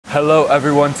Hello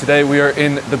everyone, today we are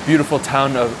in the beautiful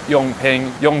town of Yong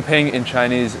Peng. Yong Peng in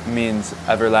Chinese means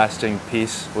everlasting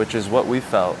peace, which is what we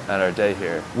felt at our day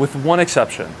here. With one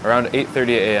exception, around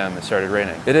 8:30 a.m. it started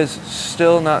raining. It has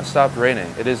still not stopped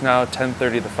raining. It is now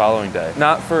 10:30 the following day.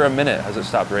 Not for a minute has it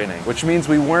stopped raining, which means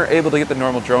we weren't able to get the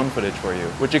normal drone footage for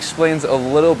you, which explains a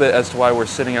little bit as to why we're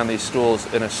sitting on these stools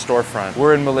in a storefront.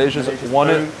 We're in Malaysia's one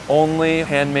and only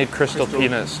handmade crystal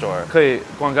peanut store. 可以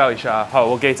广告一下，好，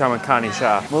我给他们看一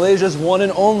下。 Malaysia's one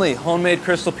and only homemade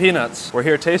crystal peanuts. We're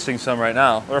here tasting some right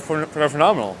now. They're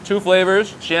phenomenal. 2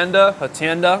 flavors, Tienda,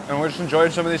 Tienda, and we're just enjoying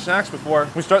some of these snacks before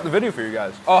we start the video for you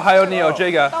guys. Oh, 还有你有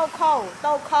这个。豆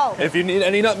蔻. If you need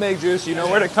any nutmeg juice, you know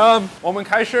where to come. 我们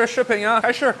开始视频啊，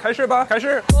开始吧，开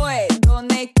始。Voy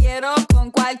donde quiero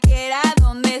con cualquiera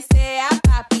donde sea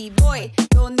papi. Voy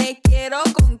donde quiero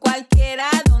con cualquiera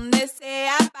donde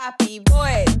sea papi.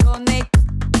 Voy donde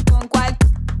con cual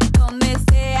donde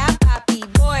sea papi.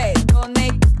 Voy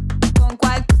donde con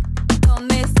cual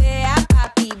donde sea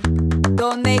papi.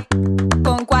 Donde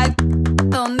con cual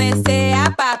donde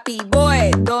sea papi.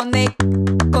 Voy donde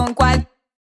con cual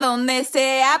donde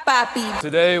sea papi.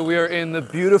 Today we are in the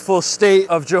beautiful state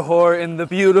of Johor, in the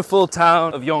beautiful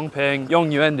town of Yong Peng.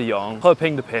 Yong Yuan de Yong, He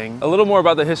Peng de Peng. A little more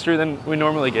about the history than we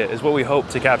normally get is what we hope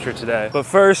to capture today. But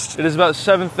first, it is about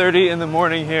 7:30 in the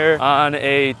morning here on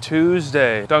a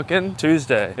Tuesday. Duncan,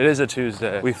 Tuesday. It is a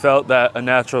Tuesday. We felt that a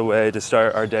natural way to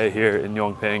start our day here in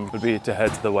Yong Peng would be to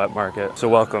head to the wet market. So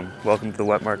welcome to the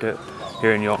wet market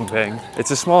here in Yong Peng. It's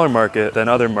a smaller market than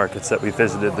other markets that we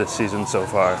visited this season so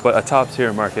far, but a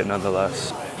top-tier market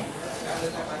nonetheless.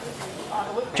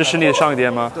 这是你的商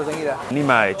店吗？做生意的。你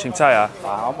买青菜啊？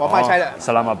我卖菜的。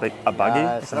Salam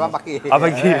abagi。Salam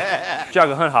abagi。价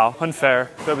格很好，很 fair，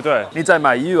 对不对？你在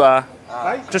买鱼啊？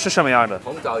这是什么样的？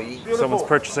红枣鱼。Someone's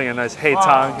purchasing a nice 黑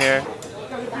汤 here。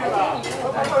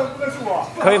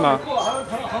可以吗？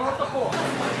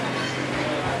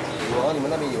 你们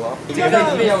那边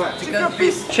有啊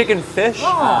 ？Chicken fish？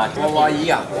 啊，娃娃鱼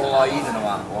啊，娃娃鱼知道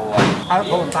吗？娃娃鱼。它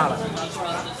头很大了。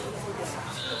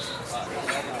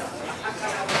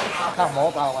看毛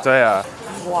包啊。对啊。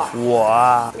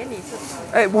哇。给你吃。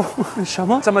哎，我什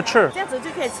么？怎么吃？这样子就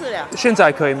可以吃了。现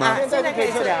在可以吗？现在可以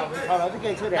吃了，好了就可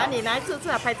以吃了。那你来吃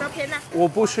啊，拍照片啊。我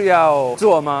不需要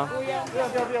做吗？不要。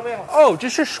哦，这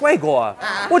是水果啊！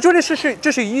我觉得这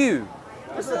是鱼。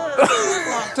 It's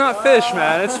not fish,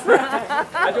 man. It's fruit.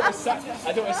 I do it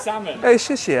with salmon. 哎，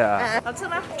谢谢啊。好吃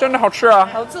吗？真的好吃啊。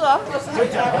好吃哦。可以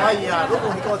啊，如果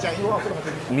你跟我讲英文，我不能。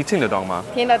你听得懂吗？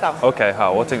听得懂。OK，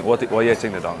 好，我也听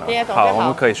得懂了。听得懂。好，我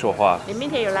们可以说话。你明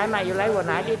天有来吗？有来，我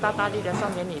拿一大粒的送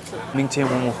给你吃。明天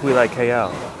我们会来 KL。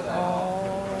哦。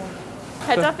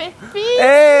拍照片。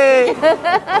Hey.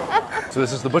 So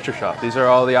this is the butcher shop. These are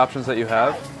all the options that you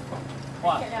have.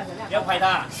 哇，不要拍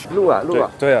它！录啊！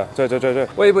对啊，对，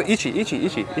喂，一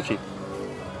起。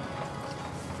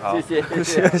好，谢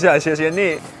谢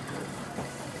你。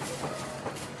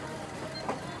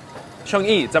生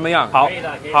意怎么样？好，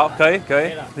可以。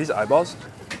These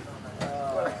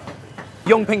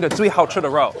eyeballs。Yong Peng 的最好吃的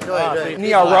肉。对。你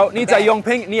要肉，你在Yong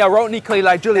Peng，你要肉，你可以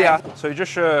来这里啊。所以这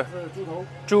是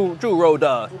猪肉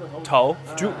的头，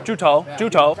猪头。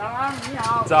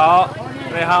早，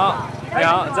你好。 你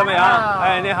好，怎么样？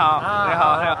哎，你好。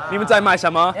你们在卖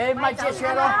什么？哎，卖这些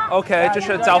咯。OK， 这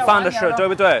是早饭的事，对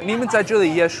不对？你们在这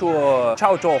里也说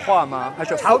潮州话吗？还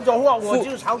是潮州话？我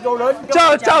就是潮州人。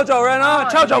潮州人啊，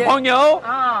潮州朋友。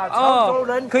啊，潮州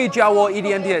人。可以教我一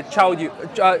点点潮语？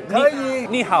可以。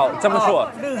你好，怎么说？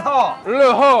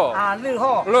日后。啊，日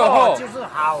后就是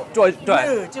好。对。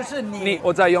日就是你。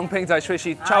我在Yong Peng在学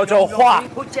习潮州话。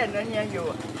福建人也有，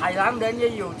海南人也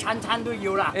有，餐都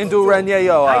有啦。印度人也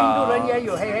有啊。印度人。 也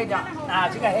有黑的啊，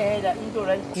这个黑的印度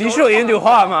人。你说印度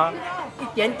话吗？一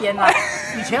点点啦。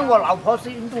以前我老婆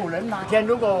是印度人嘛。今天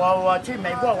如果我去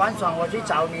美国玩耍，我去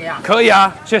找你啊。可以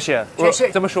啊，谢谢。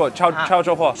怎么说？潮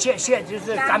州话。谢谢就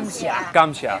是感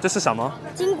谢。这是什么？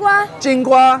金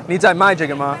瓜。你在卖这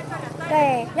个吗？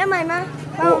对，要买吗？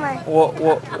帮我买。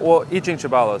我已经吃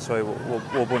饱了，所以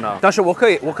我不能。但是我可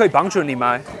以帮助你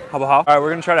买，好不好 ？Alright,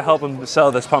 we're gonna try to help him sell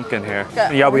this pumpkin here.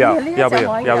 要不要？没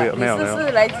有。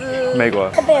是来自美国。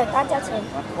这边有大家城。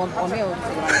我没有买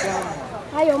家。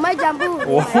还有卖姜布。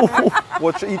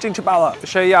我已经吃饱了。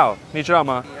谁要？你知道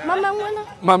吗？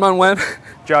慢慢问。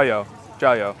加油。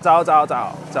加油。早早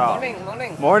早早。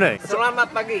Morning. Selamat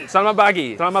pagi. Selamat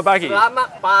pagi. Selamat pagi.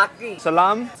 Selamat pagi.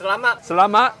 Selamat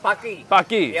pagi.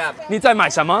 pagi. 你在买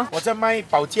什么？我在卖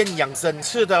保健养生，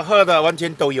吃的喝的完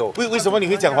全都有。为什么你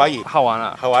会讲华语？好玩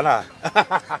啊！好玩啊！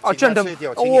哦，真的哇！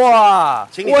我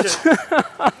去，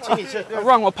请你吃，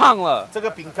让我胖了。这个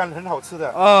饼干很好吃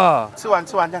的啊，吃完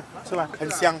这样，吃完很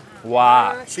香。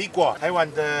哇，水果，台湾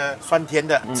的酸甜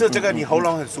的，吃这个你喉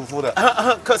咙很舒服的，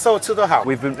咳嗽吃都好。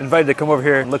 We've been invited to come over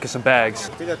here and look at some bags.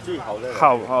 这个最好的。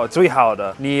好哦，最好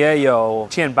的。你也有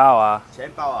钱包啊？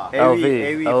钱包啊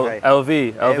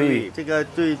 ，LV，这个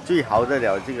最好的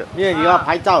了，这个，因为你要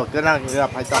拍照，跟那个要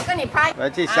拍照。我跟你拍。来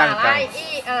去香港。来，1、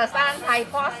2、3，拍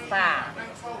pose 啊。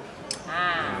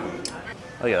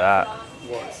Look at that.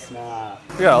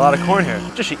 We got a lot of corn here.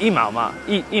 这是一毛嘛？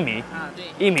一米？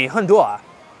一米很多啊。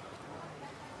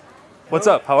What's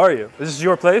up? How are you? Is this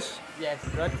your place? Yes,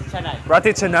 roti canai.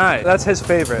 Roti canai. That's his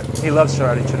favorite. He loves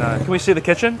roti canai. Can we see the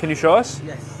kitchen? Can you show us?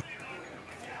 Yes.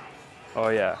 Oh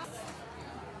yeah.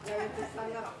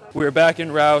 We're back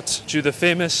en route to the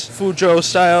famous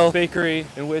Fuzhou-style bakery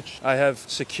in which I have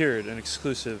secured an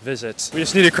exclusive visit. We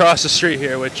just need to cross the street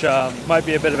here, which might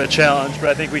be a bit of a challenge, but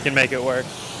I think we can make it work.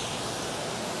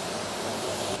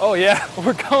 Oh yeah,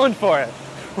 we're going for it.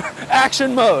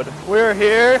 Action mode. We're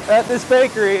here at this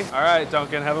bakery. All right,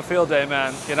 Duncan, have a field day,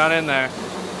 man. Get on in there.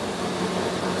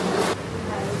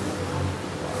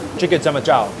 这个怎么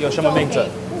叫？有什么名字？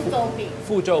福州饼。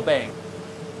福州饼。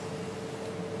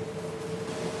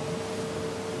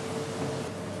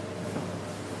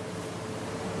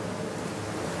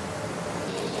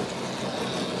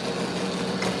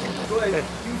Use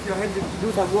your hand to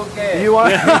do some work there. You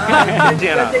want?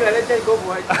 Let's go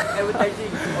for advertising.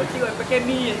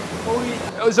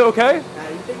 Is it okay?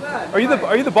 Are you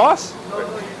the boss? No, you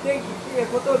take a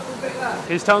photo too big lah.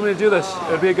 He's telling me to do this.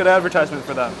 It would be a good advertisement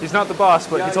for them. He's not the boss,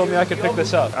 but he told me I could pick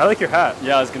this up. I like your hat.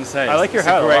 Yeah, I was gonna say. I like your it's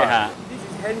hat a a great lot. hat. This is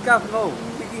handcuff, no.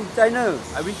 Speaking China.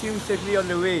 I wish you safely on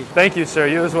the way. Thank you, sir.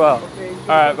 You as well.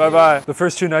 All right, bye-bye. The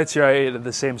first 2 nights here I ate at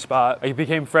the same spot. I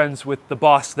became friends with the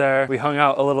boss there. We hung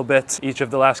out a little bit each of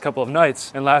the last couple of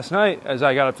nights. And last night, as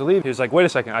I got up to leave, he was like, wait a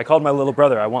second, I called my little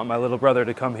brother. I want my little brother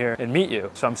to come here and meet you.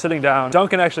 So I'm sitting down.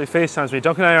 Duncan actually FaceTimes me.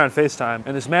 Duncan and I are on FaceTime,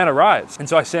 and this man arrives. And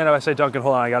so I stand up, I say, Duncan,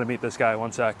 hold on, I gotta meet this guy,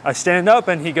 one sec. I stand up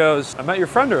and he goes, I met your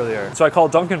friend earlier. So I call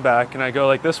Duncan back and I go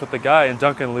like this with the guy, and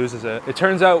Duncan loses it. It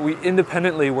turns out we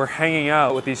independently were hanging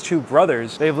out with these 2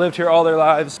 brothers. They've lived here all their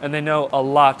lives and they know a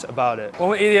lot about it. 我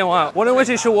们一点晚，我的问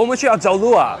题是我们需要走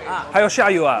路啊，还有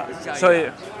下雨啊，所以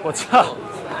我操。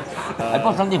 I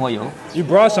brought something for you. You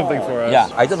brought something for us. Yeah,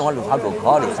 I don't know how to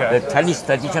call it. Okay. The Chinese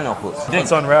traditional food.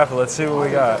 Let's unwrap it. Let's see what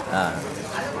we got.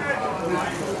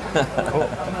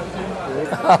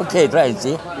 Okay, try and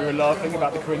see. We were laughing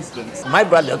about the coincidence. My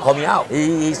brother called me out.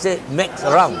 He said, mix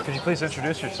around. Could you please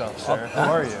introduce yourself, sir? Who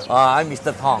are you? I'm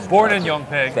Mr. Thong. Born in Yong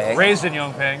Peng, Okay. raised in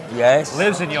Yong Peng, Yes.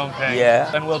 lives in Yong Peng,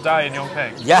 Yeah. and will die in Yong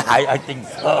Peng. Yeah, I think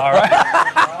so. All right.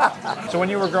 So when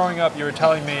you were growing up, you were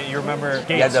telling me you remember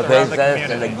Yeah, gates the around the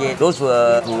fences and the community. gate. Those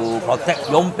were to protect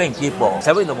Yong Peng people.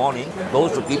 7 in the morning,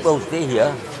 those people who stay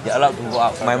here, they're allowed to go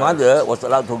out. My mother was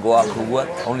allowed to go out to work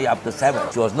only after 7.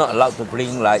 She was not allowed to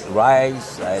bring like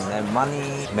rice and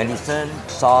money, medicine,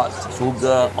 salt,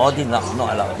 sugar, all these not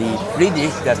allowed. The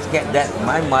British just scared that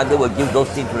my mother will give those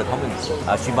things to the community.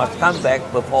 She must come back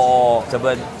before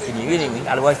 7 in the evening,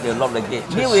 otherwise they'll lock the gate.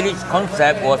 New village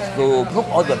concept was to group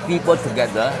all the people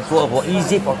together so for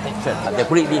easy protection. They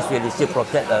put it this way, they still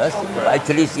protect us, but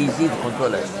actually it's easy to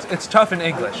control us. It's tough in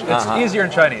English. It's easier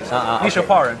in Chinese. 你是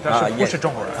华人，但是不是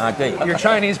中国人。对。 You're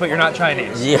Chinese, but you're not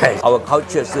Chinese. Yes, our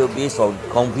culture still based on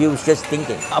Confucius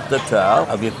thinking. After 12,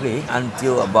 I'll be free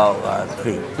until about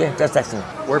 3. Yeah, just that simple.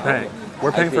 We're paying.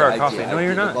 We're paying for our coffee. No,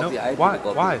 you're not. No. Why?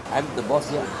 Why? I'm the boss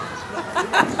here.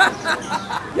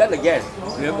 You're the guest,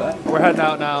 remember? We're heading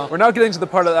out now. We're now getting to the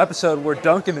part of the episode where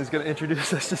Duncan is going to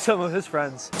introduce us to some of his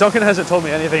friends. Duncan hasn't told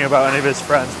me anything about any of his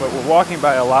friends, but we're walking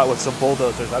by a lot with some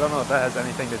bulldozers. I don't know if that has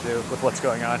anything to do with what's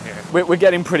going on here. We're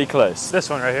getting pretty close. This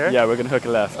one right here? Yeah, we're gonna hook a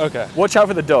left. Okay. Watch out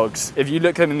for the dogs. If you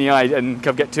look them in the eye and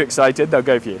get too excited, they'll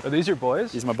go for you. Are these your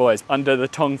boys? These are my boys under the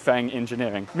Thong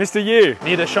Engineering. Mr. Yu.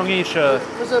 你的生意是？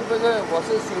不是，我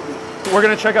是修理。 We're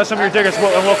gonna check out some of your diggers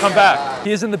and we'll come back.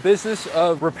 He is in the business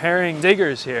of repairing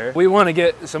diggers here. We want to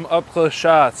get some up-close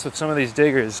shots with some of these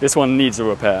diggers. This one needs a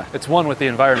repair. It's one with the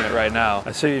environment right now.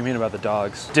 I see what you mean about the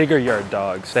dogs. Digger yard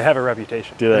dogs. They have a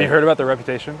reputation. Do they? Have you heard about the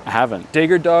reputation? I haven't.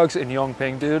 Digger dogs in Yong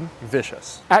Peng, dude,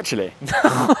 vicious. Actually.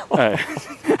 Oh.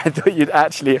 I thought you'd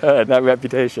actually heard that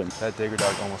reputation. That digger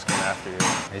dog almost came after you.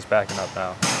 He's backing up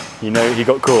now. You know, he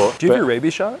got caught. Do you have your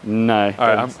rabies shot? No. All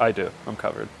right, I do. I'm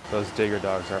covered. Those digger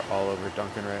dogs are all over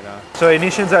Duncan right now. 所以你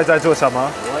现在在做什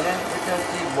么？我呢，这个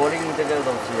是柏林这个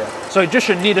东西啊。所以这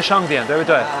是你的商店，对不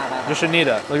对？这是你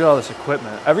的。Look at all this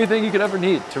equipment. Everything you could ever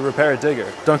need to repair a digger.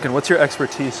 Duncan, what's your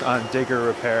expertise on digger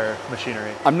repair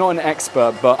machinery? I'm not an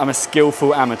expert, but I'm a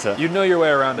skillful amateur. You know your way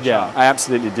around a Yeah, shop. I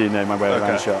absolutely do know my way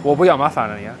around a shop. 我不要麻烦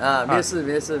了你啊。啊，没事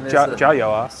没事没事。加油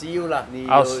啊！ See you 了，你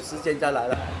有时间再来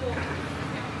了。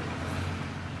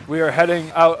We are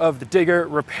heading out of the digger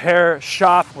repair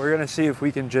shop. We're gonna see if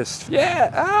we can just,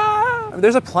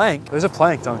 There's a plank. There's a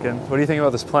plank, Duncan. What do you think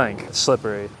about this plank? It's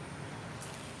slippery.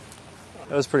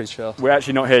 That was pretty chill. We're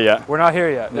actually not here yet. We're not here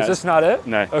yet. No. Is this not it?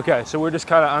 No. Okay, so we're just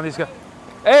kind of on these guys.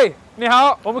 Hey, 你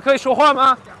好，我们可以说话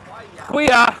吗？可以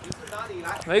啊。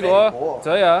美国，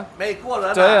对呀，美国人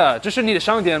啊。对呀，这是你的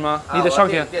商店吗？你的商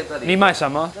店，你卖什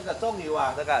么？这个棕油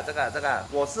啊，这个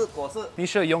果是。你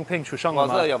是永平出生的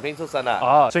吗？我是永平出生的。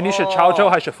啊，所以你是潮州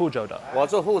还是福州的？我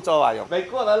是福州啊，美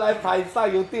国人来拍晒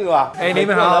油订啊。哎，你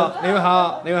们好，你们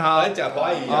好，你们好。讲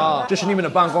华语啊，这是你们的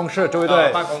办公室，对不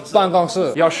对？办公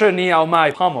室。要是你要卖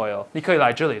palm oil，你可以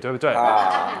来这里，对不对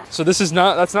？So this is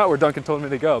that's not where Duncan told me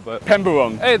to go, but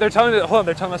Pemberong. Hey, they're telling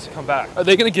us to come back. Are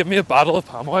they gonna give me a bottle of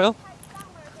palm oil?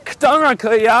 当然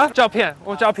可以啊！照片，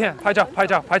我照片，拍照，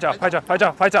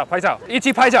一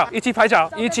起拍。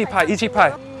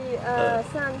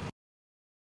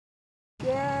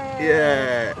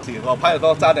耶！我拍得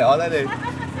多揸嚟，我睇你。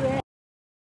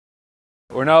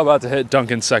We're now about to hit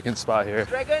Duncan's second spot here.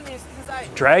 Dragon is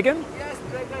inside. Dragon? Yes,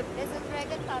 dragon. There's a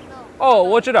dragon tunnel. 哦，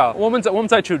我知道，我们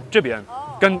在去这边，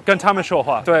跟他们说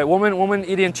话。对，我们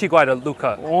一点奇怪的路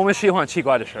客，我们喜欢奇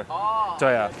怪的事。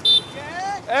对啊。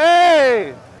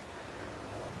Hey!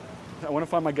 I want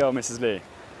to find my girl, Mrs. Lee.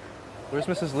 Where's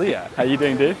Mrs. Lee at? How you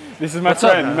doing, dude? This is my What's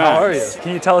up, friend, man? Matt. How are you?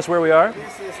 Can you tell us where we are?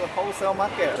 This is a wholesale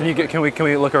market. Can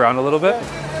we look around a little bit?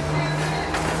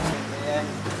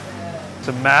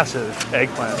 Some massive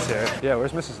eggplants here. Yeah,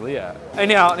 where's Mrs. Lee at? Hey,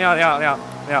 你好。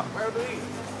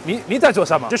你在做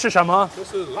什么？这是什么？这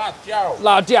是辣椒。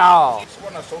辣椒。 This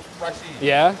one is so spicy.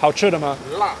 Yeah， 好吃的吗？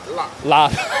辣。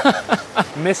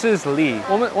Mrs. Lee，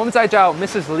 我们在叫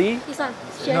Mrs. Lee。This one,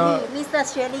 Shirley, Mr.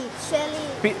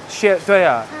 Shirley. 对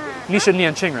啊，你是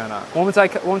年轻人啊。我们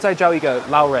在叫一个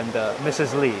老人的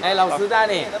Mrs. Lee。哎，老师带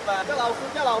你。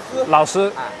叫老师。老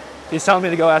师。He's telling me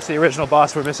to go ask the original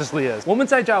boss where Mrs. Lee is. 我们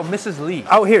在叫 Mrs. Lee.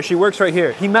 Out here, she works right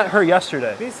here. He met her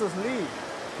yesterday. Mrs. Lee.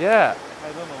 Yeah. I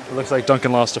don't know. It looks like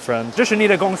Duncan lost a friend. 这是你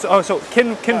的公司 Oh, so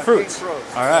Kin Fruits.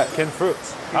 All right, Kin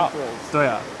Fruits. Oh,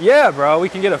 yeah, bro. We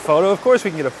can get a photo. Of course,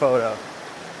 we can get a photo.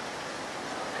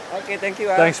 Okay, thank you.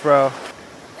 Thanks, bro.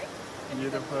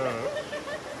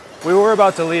 We were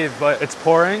about to leave, but it's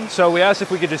pouring, so we asked if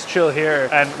we could just chill here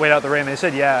and wait out the rain. They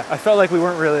said, yeah. I felt like we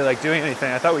weren't really like doing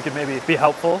anything. I thought we could maybe be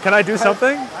helpful. Can I do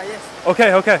something? Yes.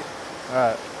 Okay. All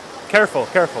right. Careful.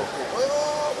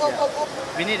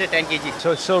 We need a 10 kg.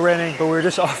 So it's still raining, but we were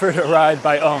just offered a ride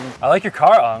by Ong. I like your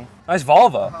car, Ong. Nice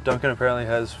Volvo. Duncan apparently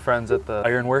has friends at the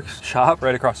ironworks shop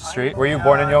right across the street. Were you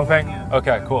born in Yong Peng?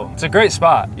 Okay, cool. It's a great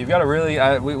spot. You've got a really,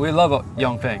 we love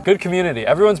Yong Peng. Good community.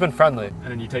 Everyone's been friendly.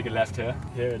 And then you take a left here.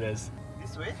 Here it is.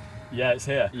 This way? Yeah, it's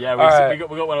here. Yeah, right.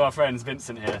 we got one of our friends,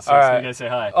 Vincent, here. So All we're right. going to say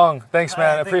hi. Ong, thanks,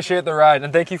 man. Appreciate the ride,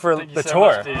 and thank you for Thank you the so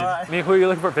tour. much, dude. Who are you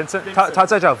looking for? Vincent? 他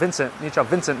在找 Vincent. 你找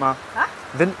Vincent 吗？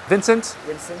 Vincent?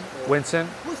 Vincent?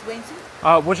 Who's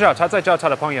Vincent? 我知道他在找他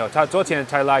的朋友，他昨天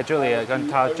才来这里跟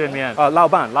他见面。老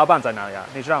板在哪里啊？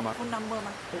你知道吗？ Phone number 吗？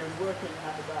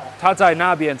他在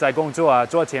那边在工作啊，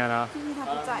昨天啊。今天他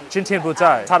不在。今天不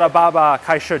在，他的爸爸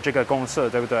开设这个公司，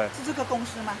对不对？是这个公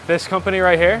司吗？ This company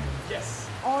right here? Yes.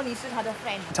 哦，你是他的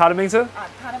friend。他的名字？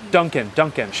他的名字。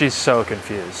 Duncan. She's so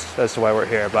confused as to why we're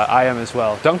here, but I am as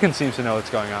well. Duncan seems to know what's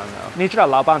going on though. 你知道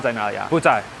老板在哪里啊？不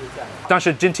在。但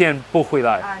是今天不回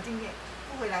来。今天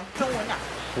不回来，中文啊。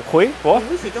会？我？你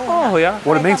会写中文啊？会啊。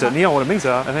我的名字，你有我的名字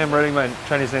啊。I think I'm writing my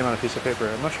Chinese name on a piece of paper.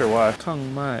 I'm not sure why. 烫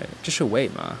麦，这是味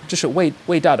吗？这是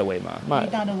味道的味吗？味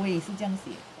道的味是这样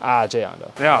写。这样的。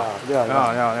你好。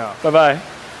拜拜。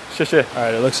All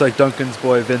right, it looks like Duncan's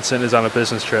boy Vincent is on a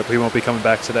business trip. He won't be coming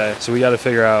back today. So we got to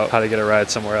figure out how to get a ride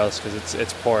somewhere else because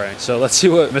it's pouring. So let's see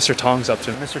what Mr. Thong's up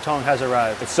to. Mr. Thong has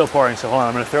arrived. It's still pouring, so hold on.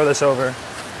 I'm going to throw this over.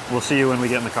 We'll see you when we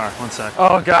get in the car. One sec.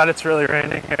 Oh God, it's really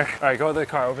raining here. All right, go to the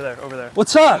car over there.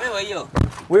 What's up? Where were you?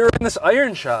 We were in this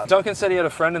iron shop. Duncan said he had a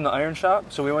friend in the iron shop,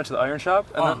 so we went to the iron shop,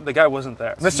 and then the guy wasn't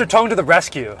there. Mr. Thong to the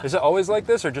rescue. Is it always like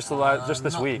this, or just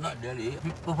this week? Not really.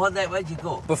 Before that, where'd you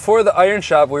go? Before the iron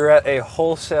shop, we were at a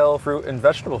wholesale fruit and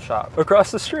vegetable shop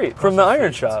across the street from the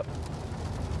iron shop.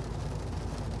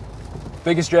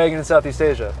 Biggest dragon in Southeast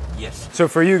Asia. Yes. So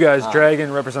for you guys,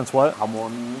 dragon represents what?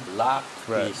 Hamon, lak,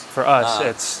 Right. fish. For us,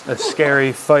 it's a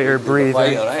scary fire breathing.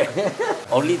 Fire, right?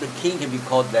 Only the king can be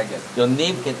called dragon. Your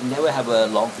name can never have a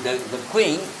long. The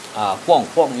queen,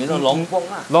 Fong, you know, long Fong.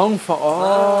 Long Feng.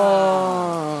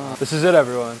 Oh. This is it,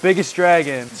 everyone. Biggest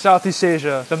dragon, Southeast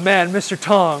Asia. The man, Mr.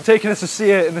 Thong, taking us to see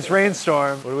it in this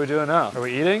rainstorm. What are we doing now? Are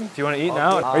we eating? Do you want to eat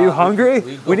now? Are you hungry?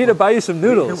 We need to buy you some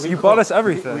noodles. You bought us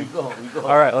everything. We go.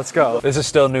 All right, let's go. This is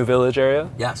still New Village area?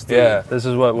 Yeah, still. Yeah, this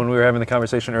is what, when we were having the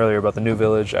conversation earlier about the New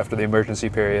Village after the emergency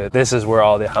period, this is where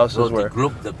all the houses So were. they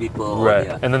group the people. Right,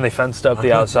 Yeah. and then they fenced up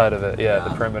the outside of it,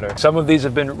 the perimeter. Some of these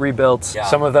have been rebuilt, Yeah,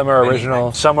 some of them are really original,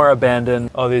 nice. some are abandoned.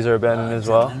 Oh, these are abandoned as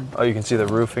well. abandoned. Oh, you can see the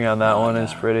roofing on that one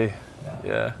is pretty.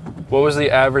 Yeah. What was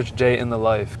the average day in the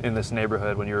life in this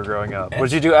neighborhood when you were growing up? What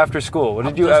did you do after school? What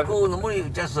did you After school, normally you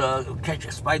just catch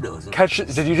spiders. catch?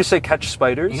 Did you just say catch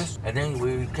spiders? Yes, and then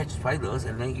we catch spiders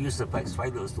and then use the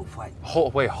spiders to fight.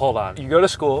 Wait, hold on. You go to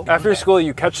school. After school,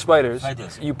 you catch spiders.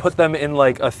 Spiders. You put them in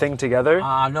like a thing together.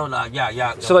 No,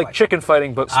 yeah. So like chicken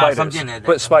fighting, but spiders. Something like that,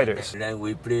 But something like spiders. that. And then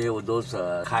we play with those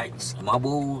kites,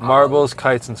 Marbles,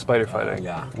 kites, and spider fighting.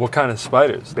 yeah. What kind of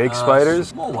spiders? Big spiders?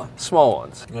 Small one. Small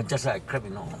ones. You know, just like crab,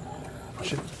 you know.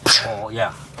 Oh,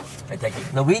 yeah. I take it.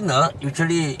 The winner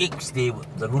usually eats the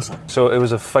loser. So it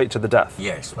was a fight to the death.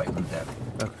 Yes, fight with that.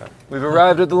 Okay. We've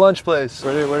arrived at the lunch place.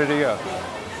 Where did he go?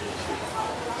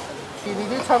 你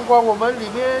去参观我们里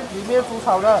面煮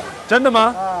炒的真的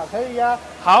吗？啊，可以呀。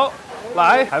好，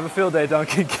来。Have a field day,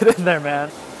 Duncan. Get in there, man.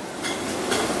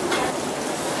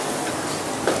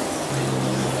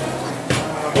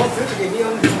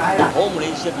 All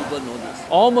Malaysian people know this.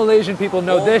 All Malaysian people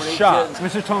know All this Malaysian- shop.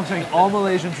 Mr. Thong saying all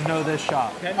Malaysians know this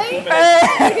shop.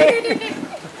 Hey!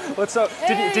 What's up?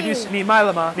 Did you 你卖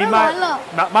了吗？你卖了？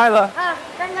卖了。啊，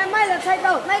刚刚卖的菜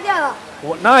豆卖掉了。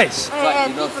Nice. 哎，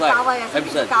 you 地 know 址搞了，也是地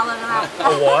址搞了啦。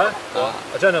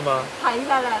我真的嗎？睇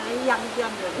㗎啦，你印住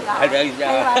啦。係睇㗎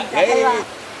係啦，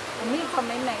呢個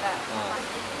名嚟㗎。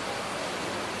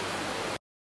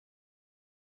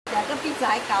兩個 pizza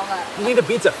喺搞啦。你的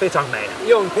pizza 非常美，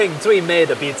用拼最美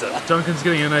的 pizza. Duncan's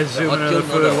getting a nice zoom in of the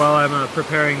food while I'm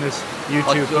preparing this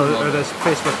YouTube post, or this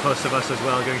Facebook post of us as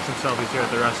well, getting some selfies here at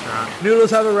the restaurant.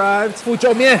 Noodles have arrived. 福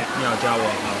州面。你要加我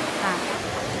好。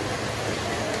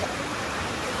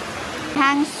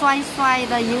看帅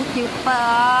的 YouTuber，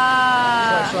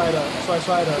 帅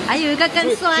的，还有一个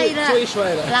更帅的，最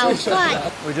帅的，老帅。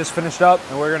 We just finished up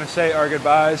and we're gonna say our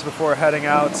goodbyes before heading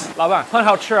out. 老板，很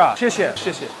好吃啊！谢谢，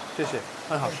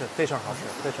很好吃，非常好吃，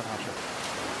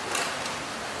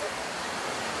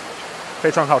非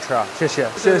常好吃啊！谢谢，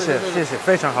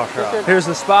非常好吃啊！ Here's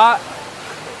the spot.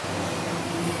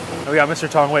 We got Mr.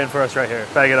 Thong waiting for us right here.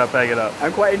 Bag it up.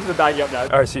 I'm quite into the bagging up now.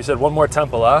 All right, so you said one more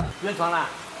temple, huh? 宣传啦。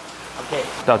Okay.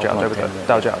 道教，对不对？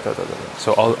道教，对。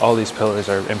So all these pillars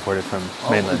are imported from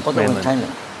mainland. China.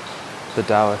 The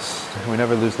Taoists. We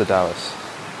never lose the Taoists.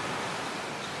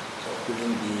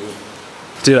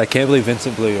 Dude, I can't believe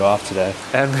Vincent blew you off today.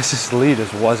 And Mrs. Lee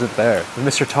just wasn't there. And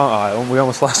Mr. Thong, we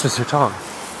almost lost Mr. Thong.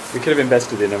 We could have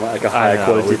invested in like a higher I know,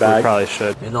 quality we bag. probably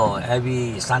should. You know,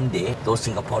 every Sunday, those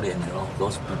Singaporeans, you know,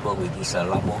 those people with this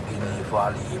Lamborghini,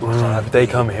 Ferrari, They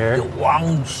come here?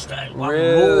 One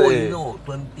Really? row, you know,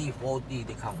 20, 40,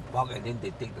 they come back and then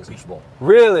they take the fishbowl.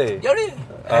 Really? Yeah, really?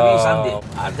 Every Sunday.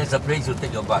 That's a place you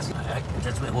take your bus.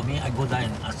 That's why for me, I go down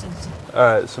and ask and see. All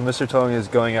right, so Mr. Thong is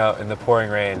going out in the pouring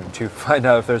rain to find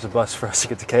out if there's a bus for us to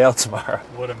get to KL tomorrow.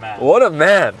 What a man. What a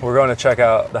man! We're going to check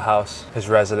out the house, his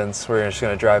residence. We're just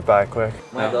going to drive by quick.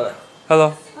 My daughter.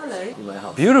 Hello. In my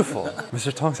house. Beautiful.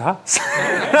 Mr. Thong's house.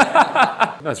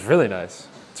 No, it's really nice.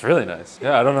 It's really nice.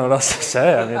 Yeah, I don't know what else to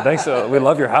say. I mean, thanks. We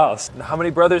love your house. How many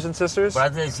brothers and sisters?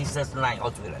 Brothers and sisters, 9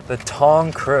 altogether. The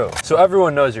Thong crew. So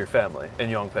everyone knows your family in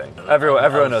Yong Peng.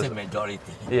 Everyone knows. The majority.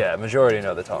 Yeah, majority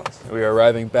know the Thongs. We are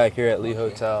arriving back here at Lee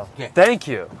Hotel. Okay. Thank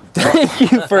you. Thank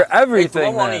you for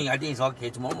everything, Tomorrow morning, man. I think it's okay.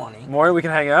 Tomorrow morning. Morning, we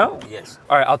can hang out? Yes.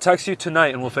 All right, I'll text you tonight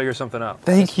and we'll figure something out.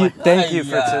 Thank you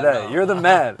for today. You're the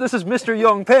man. This is Mr.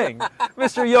 Yong Peng.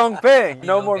 Mr. Yong Peng.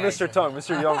 No more Mr. Thong,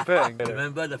 Mr. Yong Peng.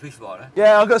 Remember the fishbowl, eh?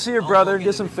 Yeah, I'll go see your brother and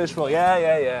get some fishbowl.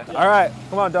 Yeah. All right,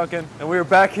 come on, Duncan. And we are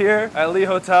back here at Lee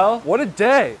Hotel. What a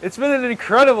day. It's been an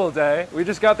incredible day. We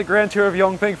just got the grand tour of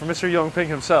Yong Peng from Mr. Yong Peng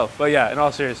himself. But yeah, in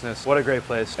all seriousness, what a great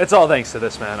place. It's all thanks to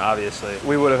this man, obviously.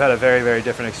 We would have had a very, very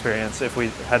different experience if we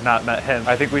had not met him.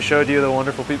 I think we showed you the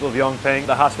wonderful people of Yong Peng,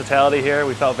 the hospitality here.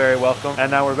 We felt very welcome.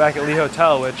 And now we're back at Lee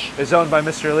Hotel, which is owned by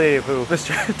Mr. Lee, who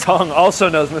Mr. Thong also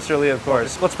knows Mr. Lee, of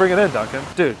course. Let's bring it in, Duncan.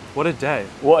 Dude, what a day.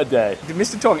 What a day. Did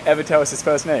Mr. Thong ever tell us his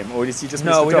first name, or is he just Mr.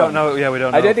 No, Thong? we don't know. Yeah, we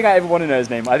don't know. I don't think I ever want to know his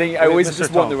name. I think I always Mr. just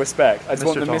Thong. want the respect. I just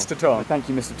want the Thong. Mr. Thong. Thank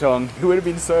you, Mr. Thong. We would have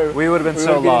been so. We would have been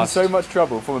so in lost. so much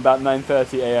trouble from about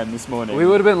 9:30 a.m. this morning. We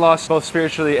would have been lost both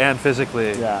spiritually and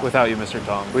physically Yeah. without you, Mr.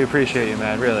 Thong. We appreciate you,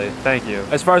 man. Really, thank you.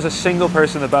 As far as a single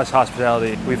person, the best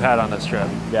hospitality we've had on this trip,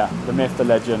 Yeah, the myth, the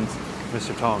legend.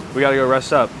 Mr. Thong. We gotta go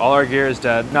rest up. All our gear is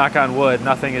dead. Knock on wood,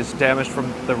 nothing is damaged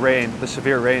from the rain, the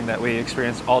severe rain that we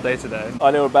experienced all day today.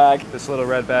 Our little bag. This little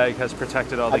red bag has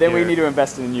protected all the I think gear. we need to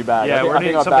invest in a new bag. Yeah, I think, we're I think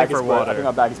needing our something bag for is broke. water. I think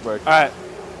our bag is broke. All right,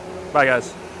 bye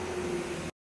guys.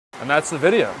 And that's the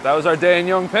video. That was our day in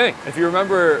Yong Peng. If you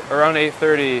remember, around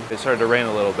 8:30, it started to rain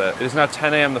a little bit. It is now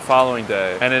 10 a.m. the following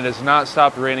day, and it has not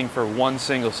stopped raining for 1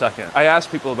 single second. I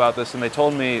asked people about this, and they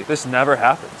told me this never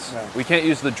happens. No. We can't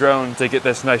use the drone to get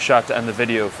this nice shot to end the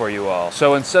video for you all.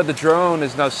 So instead, the drone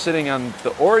is now sitting on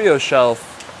the Oreo shelf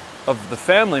of the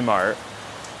Family Mart.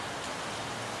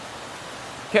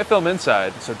 Can't film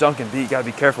inside, so Duncan B, you gotta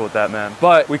be careful with that, man.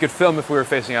 But we could film if we were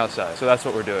facing outside, so that's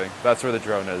what we're doing. That's where the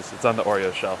drone is. It's on the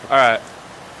Oreo shelf. All right.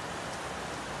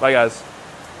 Bye, guys.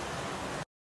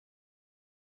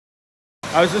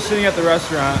 I was just sitting at the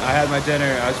restaurant. I had my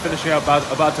dinner. I was finishing up,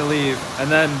 about to leave,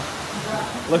 and then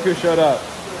look who showed up.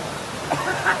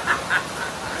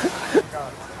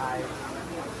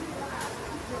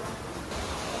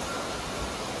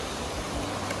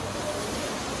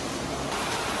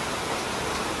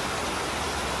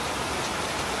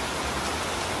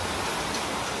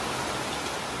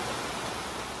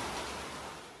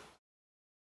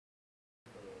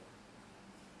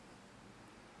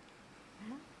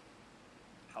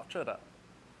 How'd